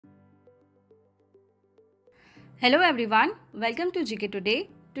Hello everyone, welcome to GK Today.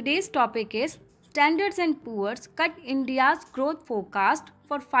 Today's topic is Standards and Poor's cut India's growth forecast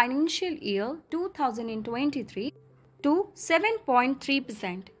for financial year 2023 to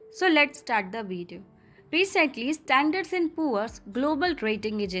 7.3%. So let's start the video. Recently, Standards and Poor's Global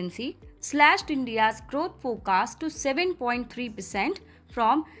Rating Agency slashed India's growth forecast to 7.3%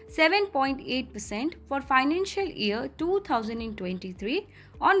 from 7.8% for financial year 2023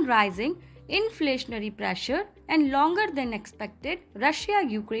 on rising inflationary pressure and longer than expected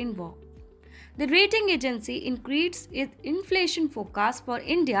Russia-Ukraine war. The rating agency increased its inflation forecast for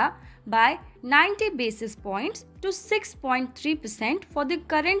India by 90 basis points to 6.3% for the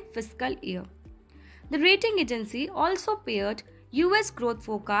current fiscal year. The rating agency also pared US growth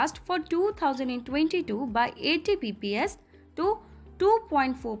forecast for 2022 by 80 bps to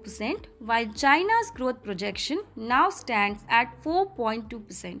 2.4%, while China's growth projection now stands at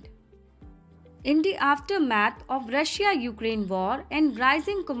 4.2%. In the aftermath of Russia-Ukraine war and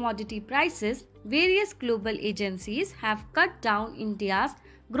rising commodity prices, various global agencies have cut down India's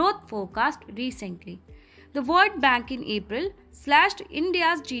growth forecast recently. The World Bank in April slashed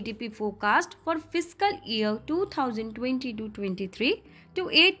India's GDP forecast for fiscal year 2022-23 to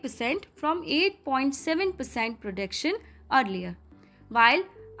 8% from 8.7% prediction earlier, while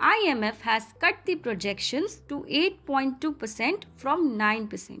IMF has cut the projections to 8.2% from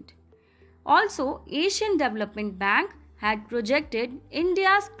 9%. Also, Asian Development Bank had projected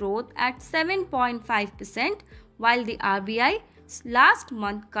India's growth at 7.5%, while the RBI last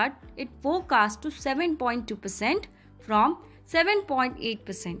month cut its forecast to 7.2% from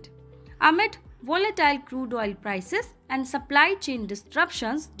 7.8%, amid volatile crude oil prices and supply chain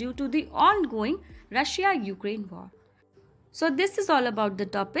disruptions due to the ongoing Russia-Ukraine war. So this is all about the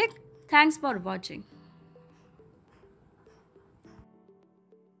topic. Thanks for watching.